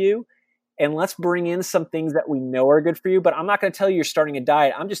good for you. And let's bring in some things that we know are good for you. But I'm not going to tell you you're starting a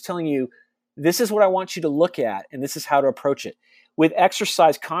diet. I'm just telling you, this is what I want you to look at, and this is how to approach it. With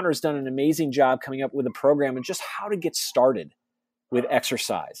exercise, Connor's done an amazing job coming up with a program and just how to get started with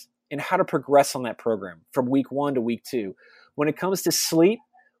exercise and how to progress on that program from week 1 to week 2. When it comes to sleep,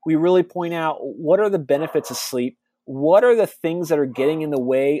 we really point out what are the benefits of sleep? What are the things that are getting in the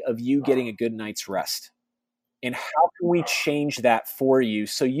way of you getting a good night's rest? And how can we change that for you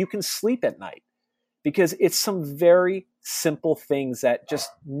so you can sleep at night? Because it's some very simple things that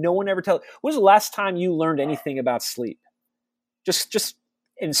just no one ever tells. When was the last time you learned anything about sleep? Just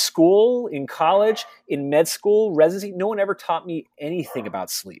in school, in college, in med school, residency, no one ever taught me anything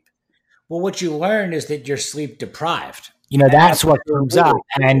about sleep. Well, what you learn is that you're sleep deprived. That's what comes up.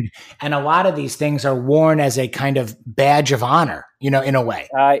 And a lot of these things are worn as a kind of badge of honor, in a way.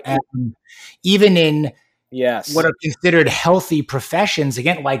 Even in what are considered healthy professions,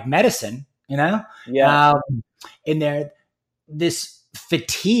 again, like medicine, in there, this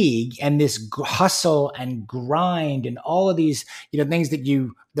fatigue and this hustle and grind and all of these, things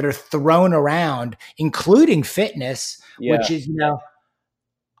that are thrown around, including fitness, which is,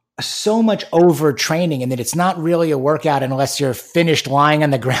 so much overtraining, and that it's not really a workout unless you're finished lying on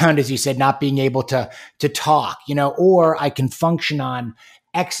the ground, as you said, not being able to talk, or I can function on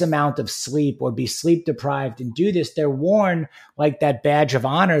X amount of sleep or be sleep deprived and do this. They're worn like that badge of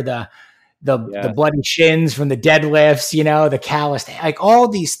honor, the bloody shins from the deadlifts, the calloused, like all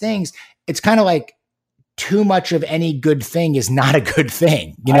these things. It's kind of like too much of any good thing is not a good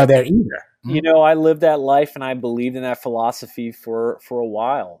thing, they're either. I lived that life and I believed in that philosophy for a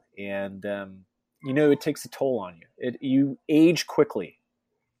while. And, it takes a toll on you. You age quickly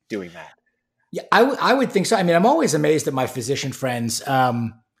doing that. Yeah, I would think so. I mean, I'm always amazed at my physician friends.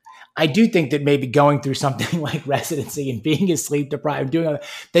 I do think that maybe going through something like residency and being sleep deprived,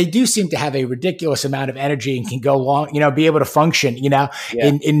 they do seem to have a ridiculous amount of energy and can go long, be able to function,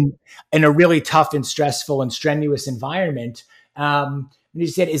 in a really tough and stressful and strenuous environment. You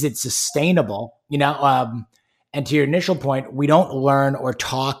said, is it sustainable? And to your initial point, we don't learn or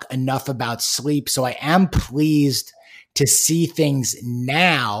talk enough about sleep. So I am pleased to see things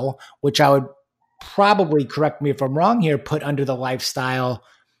now, which I would probably, correct me if I'm wrong here, put under the lifestyle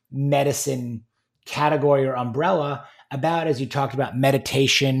medicine category or umbrella about, as you talked about,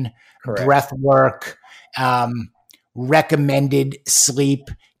 meditation, breath work, recommended sleep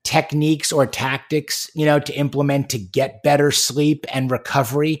techniques or tactics, to implement to get better sleep and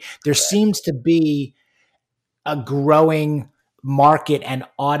recovery. There seems to be a growing market and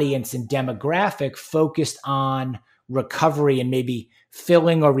audience and demographic focused on recovery and maybe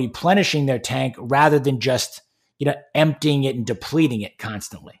filling or replenishing their tank rather than just, emptying it and depleting it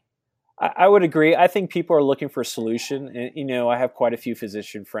constantly. I would agree. I think people are looking for a solution. And, I have quite a few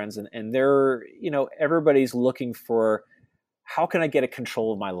physician friends and they're, everybody's looking for, how can I get a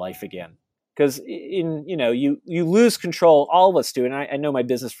control of my life again? Because you lose control. All of us do. And I know my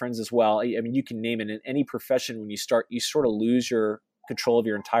business friends as well. I mean, you can name it in any profession. When you start, you sort of lose your control of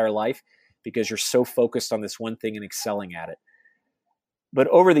your entire life because you're so focused on this one thing and excelling at it. But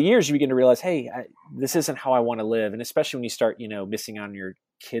over the years, you begin to realize, hey, this isn't how I want to live. And especially when you start, missing on your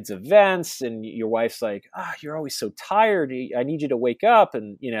kids' events and your wife's like, you're always so tired. I need you to wake up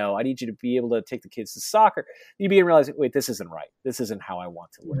and, I need you to be able to take the kids to soccer. You begin to realize, wait, this isn't right. This isn't how I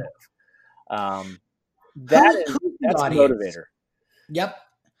want to live. That's a motivator. Yep.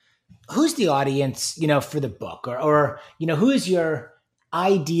 Who's the audience, for the book or who is your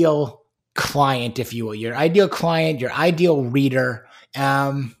ideal client, if you will, your ideal client, your ideal reader?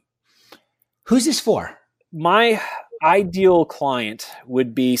 Who's this for? My ideal client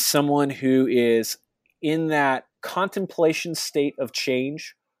would be someone who is in that contemplation state of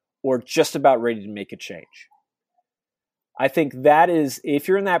change or just about ready to make a change. I think that is, if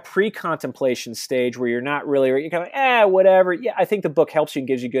you're in that pre-contemplation stage where you're not really, you're kind of whatever. Yeah, I think the book helps you and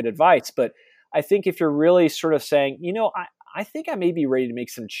gives you good advice. But I think if you're really sort of saying, I think I may be ready to make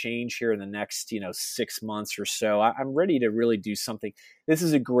some change here in the next, 6 months or so. I'm ready to really do something. This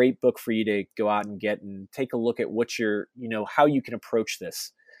is a great book for you to go out and get and take a look at what you're, how you can approach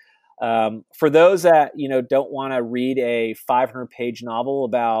this. For those that, don't want to read a 500-page novel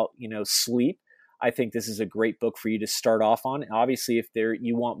about, sleep, I think this is a great book for you to start off on. Obviously, if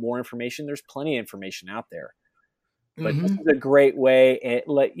you want more information, there's plenty of information out there. But this is a great way.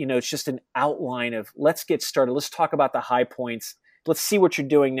 It's just an outline of, let's get started. Let's talk about the high points. Let's see what you're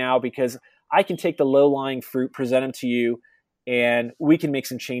doing now, because I can take the low-lying fruit, present them to you, and we can make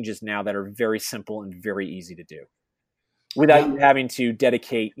some changes now that are very simple and very easy to do without you having to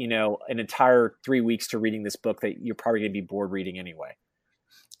dedicate, an entire 3 weeks to reading this book that you're probably going to be bored reading anyway.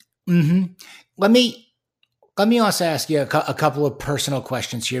 Mm-hmm. Let me also ask you a couple of personal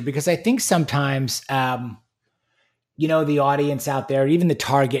questions here, because I think sometimes, the audience out there, even the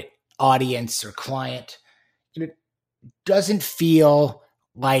target audience or client, doesn't feel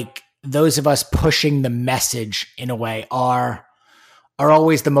like those of us pushing the message in a way are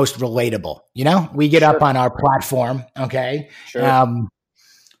always the most relatable. We get up on our platform. Okay. Sure.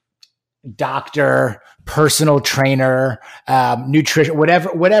 Doctor, personal trainer, nutrition,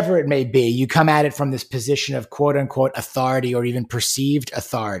 whatever it may be, you come at it from this position of quote unquote authority or even perceived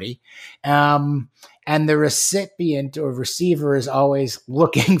authority. And the recipient or receiver is always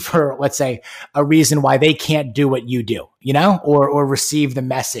looking for, let's say, a reason why they can't do what you do, or receive the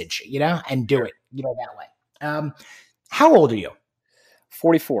message, and do it, that way. How old are you?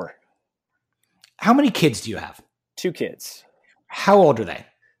 44. How many kids do you have? 2 kids. How old are they?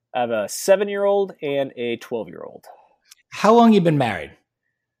 I have a 7-year-old and a 12-year-old. How long you been married?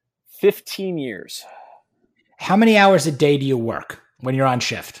 15 years. How many hours a day do you work when you're on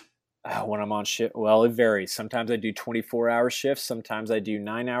shift? When I'm on shift, well, it varies. Sometimes I do 24-hour shifts. Sometimes I do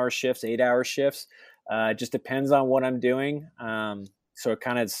 9-hour shifts, 8-hour shifts. It just depends on what I'm doing. So it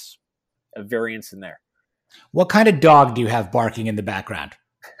kind of is a variance in there. What kind of dog do you have barking in the background?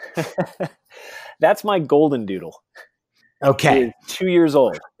 That's my golden doodle. Okay. He is 2 years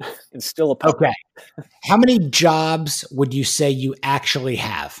old and still a puppy. Okay. How many jobs would you say you actually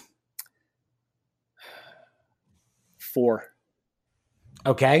have? 4.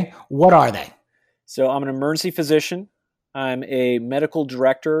 Okay. What are they? So I'm an emergency physician. I'm a medical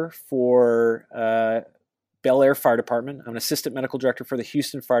director for Bel Air Fire Department. I'm an assistant medical director for the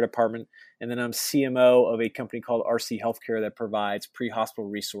Houston Fire Department. And then I'm CMO of a company called RC Healthcare that provides pre-hospital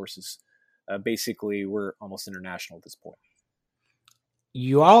resources. Basically, we're almost international at this point.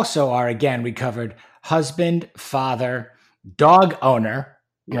 You also are, again, we covered husband, father, dog owner,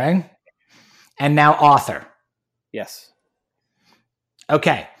 right? And now author. Yes.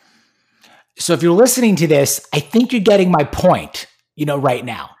 Okay. So if you're listening to this, I think you're getting my point, right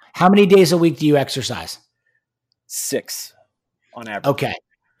now. How many days a week do you exercise? 6 on average. Okay.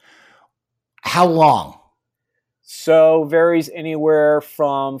 How long? So varies anywhere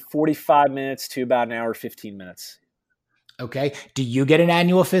from 45 minutes to about an hour, 15 minutes. Okay. Do you get an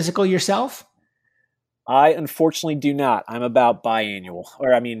annual physical yourself? I unfortunately do not. I'm about biannual,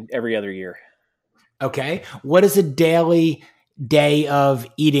 every other year. Okay. What does a daily day of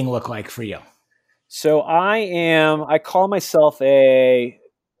eating look like for you? So I call myself a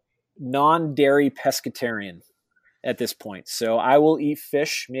non-dairy pescatarian at this point. So I will eat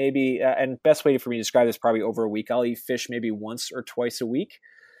fish maybe, and best way for me to describe this probably over a week. I'll eat fish maybe once or twice a week.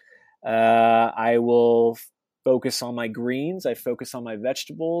 I will focus on my greens. I focus on my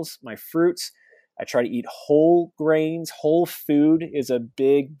vegetables, my fruits. I try to eat whole grains. Whole food is a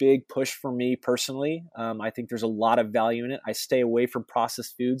big, big push for me personally. I think there's a lot of value in it. I stay away from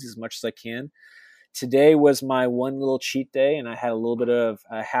processed foods as much as I can. Today was my one little cheat day, and I had a little bit of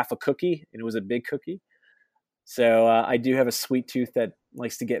half a cookie, and it was a big cookie. So I do have a sweet tooth that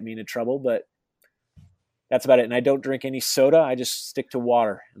likes to get me into trouble, but that's about it. And I don't drink any soda. I just stick to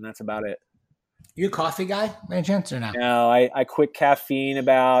water, and that's about it. You a coffee guy, by any chance, or not? No, I quit caffeine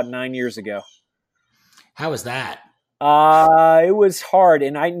about 9 years ago. How was that? It was hard,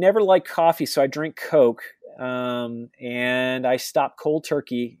 and I never liked coffee, so I drink Coke. And I stopped cold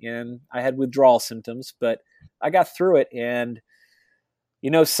turkey, and I had withdrawal symptoms, but I got through it. And,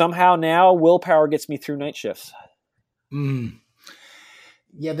 somehow now willpower gets me through night shifts.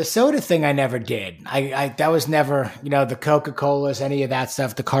 Yeah, the soda thing I never did. I that was never, the Coca-Colas, any of that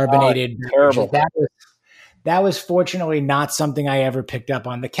stuff, the carbonated. Terrible. That was fortunately not something I ever picked up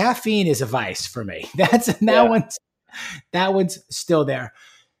on. The caffeine is a vice for me. That one's still there.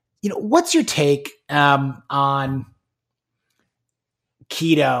 What's your take on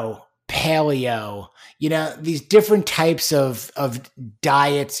keto, paleo, these different types of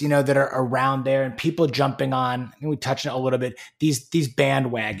diets, that are around there and people jumping on, and we touched on it a little bit, these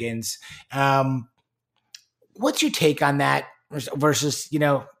bandwagons. What's your take on that versus,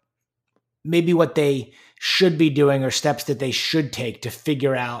 maybe what they should be doing or steps that they should take to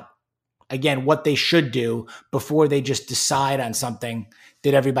figure out, again, what they should do before they just decide on something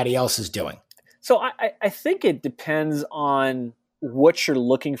that everybody else is doing? So I think it depends on what you're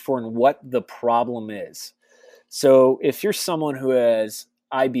looking for and what the problem is. So if you're someone who has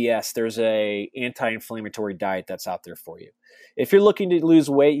IBS, there's a anti-inflammatory diet that's out there for you. If you're looking to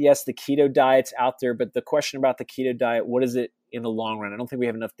lose weight, yes, the keto diet's out there, but the question about the keto diet, what is it in the long run? I don't think we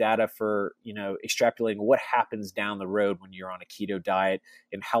have enough data for, extrapolating what happens down the road when you're on a keto diet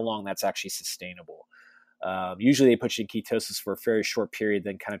and how long that's actually sustainable. Usually they put you in ketosis for a very short period,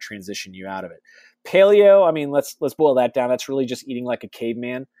 then kind of transition you out of it. Paleo, I mean, let's boil that down. That's really just eating like a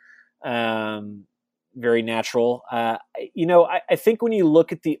caveman. Very natural. I think when you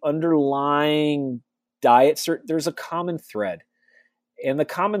look at the underlying diets, there's a common thread. And the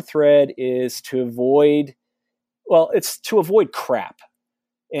common thread is to avoid crap.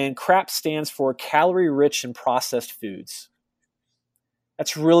 And crap stands for calorie-rich and processed foods.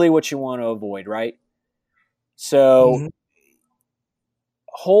 That's really what you want to avoid, right? So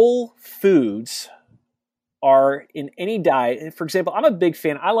whole foods are in any diet. For example, I'm a big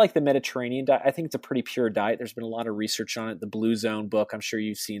fan. I like the Mediterranean diet. I think it's a pretty pure diet. There's been a lot of research on it. The Blue Zone book, I'm sure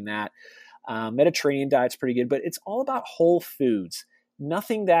you've seen that. Mediterranean diet's pretty good, but it's all about whole foods.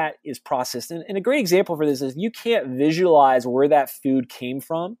 Nothing that is processed. And a great example for this is you can't visualize where that food came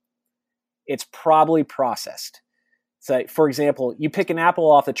from. It's probably processed. So, for example, you pick an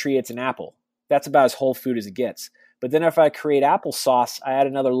apple off the tree, it's an apple. That's about as whole food as it gets. But then if I create applesauce, I add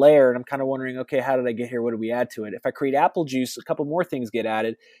another layer, and I'm kind of wondering, okay, how did I get here? What did we add to it? If I create apple juice, a couple more things get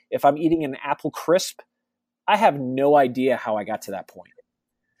added. If I'm eating an apple crisp, I have no idea how I got to that point.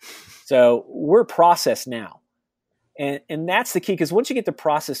 So we're processed now. And that's the key, because once you get to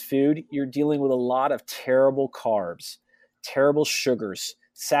processed food, you're dealing with a lot of terrible carbs, terrible sugars,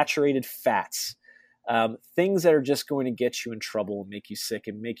 saturated fats, things that are just going to get you in trouble and make you sick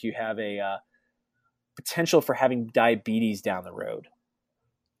and make you have a potential for having diabetes down the road,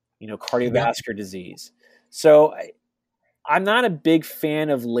 cardiovascular disease. So I'm not a big fan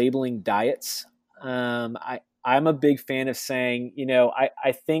of labeling diets. I'm a big fan of saying,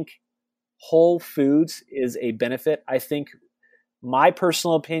 I think whole foods is a benefit. I think my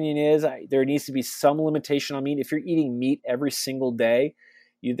personal opinion is there needs to be some limitation on meat. If you're eating meat every single day,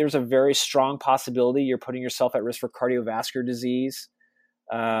 there's a very strong possibility you're putting yourself at risk for cardiovascular disease.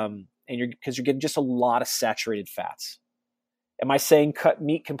 Because you're getting just a lot of saturated fats. Am I saying cut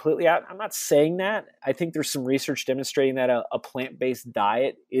meat completely out? I'm not saying that. I think there's some research demonstrating that a plant-based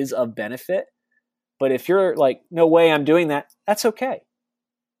diet is of benefit. But if you're like, no way I'm doing that, that's okay.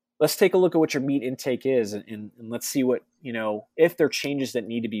 Let's take a look at what your meat intake is and let's see what, if there are changes that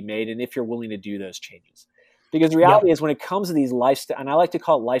need to be made and if you're willing to do those changes. Because the reality is when it comes to these lifestyle, and I like to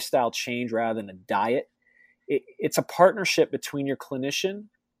call it lifestyle change rather than a diet, it's a partnership between your clinician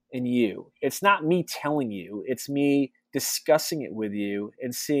and you. It's not me telling you, it's me discussing it with you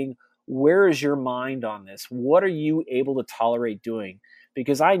and seeing where is your mind on this? What are you able to tolerate doing?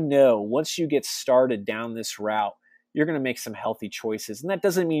 Because I know once you get started down this route, you're going to make some healthy choices. And that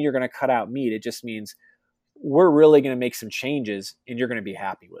doesn't mean you're going to cut out meat. It just means we're really going to make some changes and you're going to be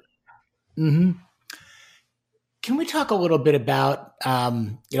happy with it. Mm-hmm. Can we talk a little bit about,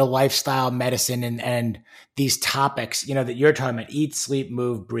 lifestyle medicine and these topics, that you're talking about: eat, sleep,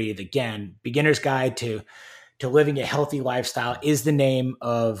 move, breathe? Again, Beginner's Guide to Living a Healthy Lifestyle is the name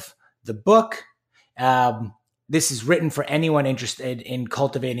of the book. This is written for anyone interested in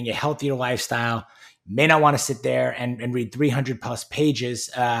cultivating a healthier lifestyle. You may not want to sit there and read 300 plus pages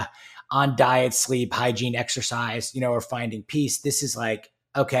on diet, sleep, hygiene, exercise, or finding peace. This is like,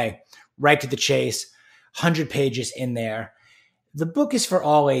 okay, right to the chase. 100 pages in there. The book is for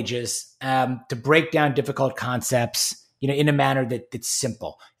all ages, to break down difficult concepts, in a manner that's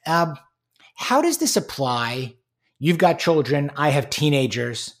simple. How does this apply? You've got children. I have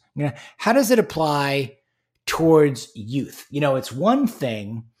teenagers. How does it apply towards youth? It's one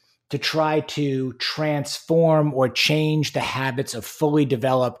thing to try to transform or change the habits of fully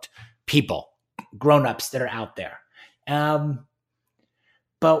developed people, grown-ups that are out there.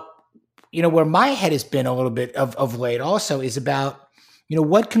 But where my head has been a little bit of late also is about,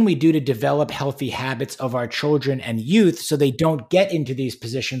 what can we do to develop healthy habits of our children and youth so they don't get into these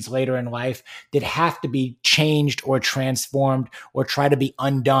positions later in life that have to be changed or transformed or try to be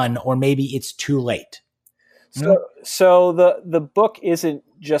undone, or maybe it's too late. So the book isn't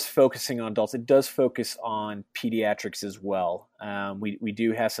just focusing on adults. It does focus on pediatrics as well. We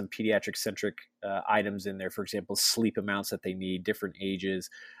do have some pediatric centric items in there. For example, sleep amounts that they need, different ages.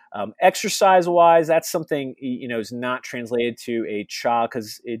 Exercise wise, that's something, is not translated to a child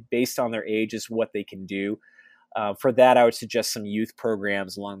because it based on their age is what they can do. For that, I would suggest some youth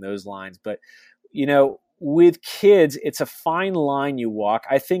programs along those lines. But, with kids, it's a fine line you walk.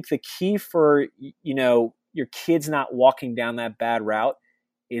 I think the key for, your kids not walking down that bad route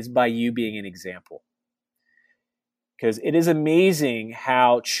is by you being an example. Because it is amazing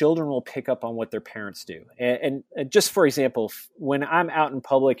how children will pick up on what their parents do. And just for example, when I'm out in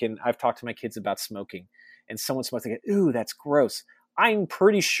public and I've talked to my kids about smoking and someone smokes, they go, "Ooh, that's gross." I'm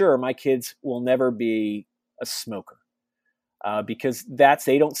pretty sure my kids will never be a smoker because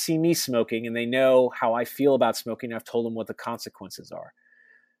they don't see me smoking and they know how I feel about smoking. I've told them what the consequences are.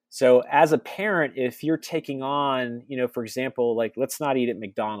 So as a parent, if you're taking on, for example, like let's not eat at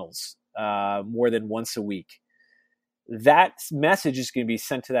McDonald's more than once a week, that message is going to be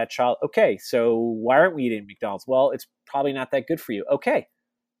sent to that child. Okay, so why aren't we eating McDonald's? Well, it's probably not that good for you. Okay.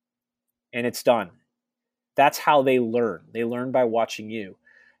 And it's done. That's how they learn. They learn by watching you.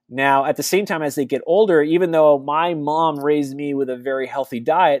 Now, at the same time, as they get older, even though my mom raised me with a very healthy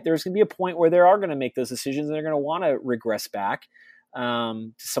diet, there's going to be a point where they are going to make those decisions and they're going to want to regress back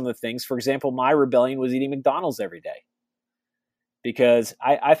to some of the things. For example, my rebellion was eating McDonald's every day, because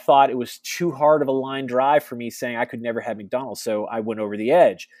I thought it was too hard of a line drive for me saying I could never have McDonald's. So I went over the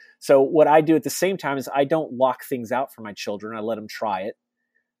edge. So what I do at the same time is I don't lock things out for my children. I let them try it.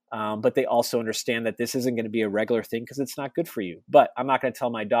 But they also understand that this isn't going to be a regular thing because it's not good for you. But I'm not going to tell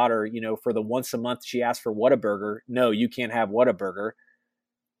my daughter, for the once a month she asks for Whataburger, no, you can't have Whataburger.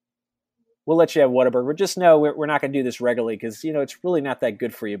 We'll let you have Whataburger. Just know we're not going to do this regularly because, it's really not that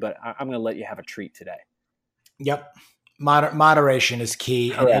good for you, but I'm going to let you have a treat today. Yep. Moderation is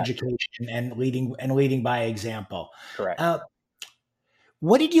key. Correct. And education and leading by example. Correct.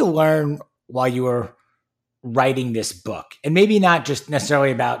 What did you learn while you were writing this book? And maybe not just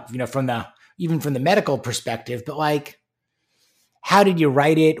necessarily about, from the medical perspective, but like, how did you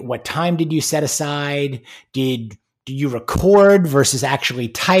write it? What time did you set aside? Do you record versus actually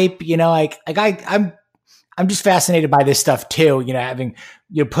type? I'm just fascinated by this stuff too. Having,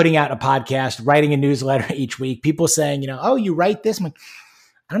 putting out a podcast, writing a newsletter each week, people saying, "Oh, you write this?" I'm like,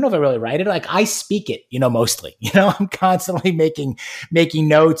 I don't know if I really write it. Like I speak it, mostly, I'm constantly making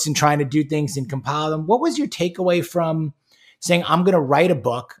notes and trying to do things and compile them. What was your takeaway from saying, I'm going to write a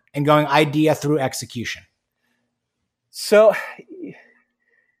book and going idea through execution? So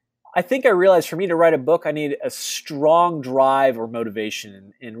I think I realized for me to write a book, I need a strong drive or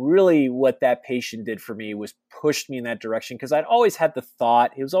motivation. And really what that patient did for me was pushed me in that direction, because I'd always had the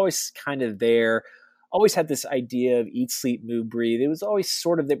thought, it was always kind of there, always had this idea of eat, sleep, move, breathe. It was always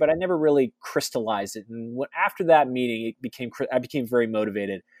sort of there, but I never really crystallized it. And after that meeting, I became very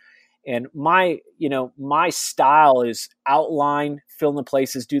motivated. And my style is outline, fill in the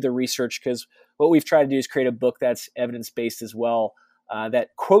places, do the research, because what we've tried to do is create a book that's evidence-based as well, that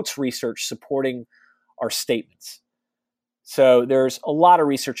quotes research supporting our statements. So there's a lot of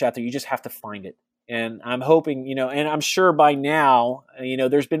research out there. You just have to find it. And I'm hoping, and I'm sure by now,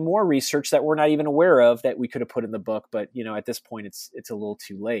 there's been more research that we're not even aware of that we could have put in the book. But, at this point, it's a little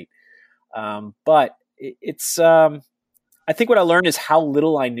too late. But it's, I think what I learned is how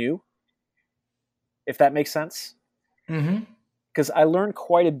little I knew, if that makes sense. Because I learned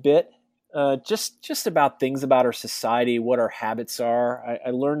quite a bit, just about things about our society, what our habits are. I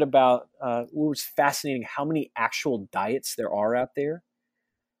learned about, what was fascinating, how many actual diets there are out there.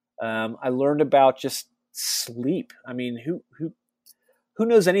 I learned about just sleep. I mean, who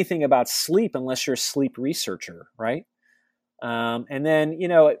knows anything about sleep unless you're a sleep researcher, right? And then,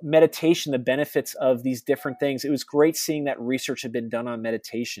 meditation, the benefits of these different things. It was great seeing that research had been done on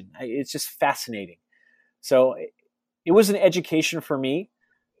meditation. It's just fascinating. So it was an education for me,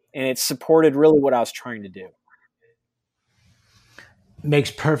 and it supported really what I was trying to do. Makes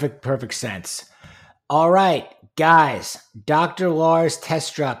perfect sense. All right, guys, Dr. Lars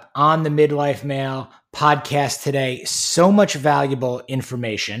Thestrup on the Midlife Male podcast today. So much valuable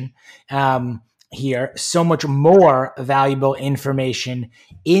information here, so much more valuable information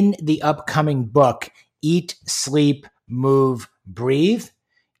in the upcoming book, Eat, Sleep, Move, Breathe.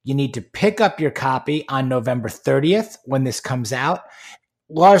 You need to pick up your copy on November 30th when this comes out.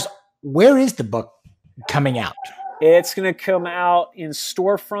 Lars, where is the book coming out? It's going to come out in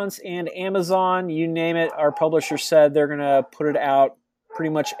storefronts and Amazon, you name it. Our publisher said they're going to put it out pretty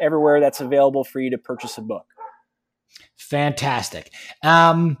much everywhere that's available for you to purchase a book. Fantastic.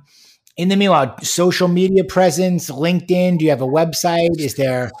 In the meanwhile, social media presence, LinkedIn, do you have a website? Is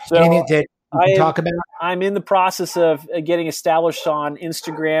there anything that you can talk about? I'm in the process of getting established on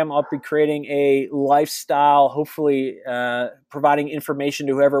Instagram. I'll be creating a lifestyle, hopefully providing information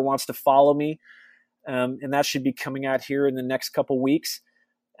to whoever wants to follow me. And that should be coming out here in the next couple weeks.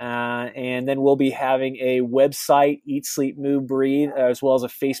 And then we'll be having a website, Eat, Sleep, Move, Breathe, as well as a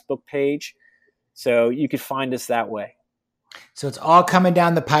Facebook page. So you could find us that way. So it's all coming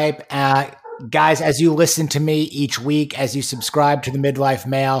down the pipe. Guys, as you listen to me each week, as you subscribe to the Midlife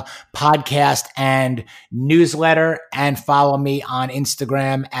Male podcast and newsletter, and follow me on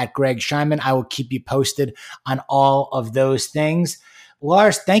Instagram at Greg Scheinman, I will keep you posted on all of those things.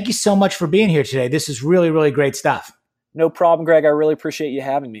 Lars, thank you so much for being here today. This is really, really great stuff. No problem, Greg. I really appreciate you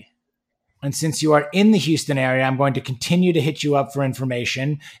having me. And since you are in the Houston area, I'm going to continue to hit you up for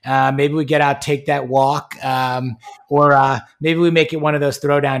information. Maybe we get out, take that walk, or maybe we make it one of those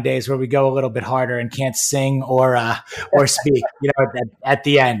throwdown days where we go a little bit harder and can't sing or speak. At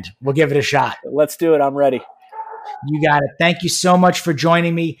the end, we'll give it a shot. Let's do it. I'm ready. You got it. Thank you so much for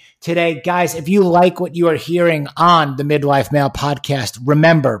joining me today. Guys, if you like what you are hearing on the Midlife Male podcast,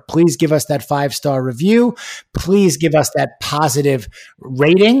 remember, please give us that 5-star review. Please give us that positive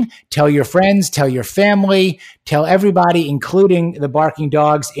rating. Tell your friends, tell your family, tell everybody, including the barking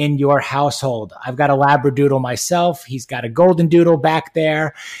dogs in your household. I've got a Labradoodle myself. He's got a golden doodle back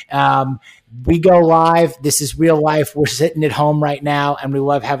there. We go live. This is real life. We're sitting at home right now, and we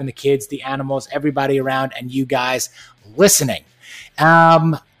love having the kids, the animals, everybody around, and you guys listening.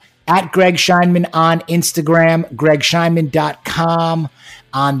 At Greg Scheinman on Instagram, gregscheinman.com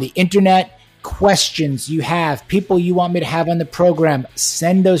on the internet. Questions you have, people you want me to have on the program,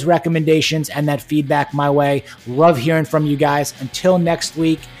 send those recommendations and that feedback my way. Love hearing from you guys. Until next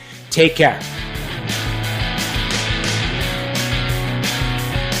week, take care.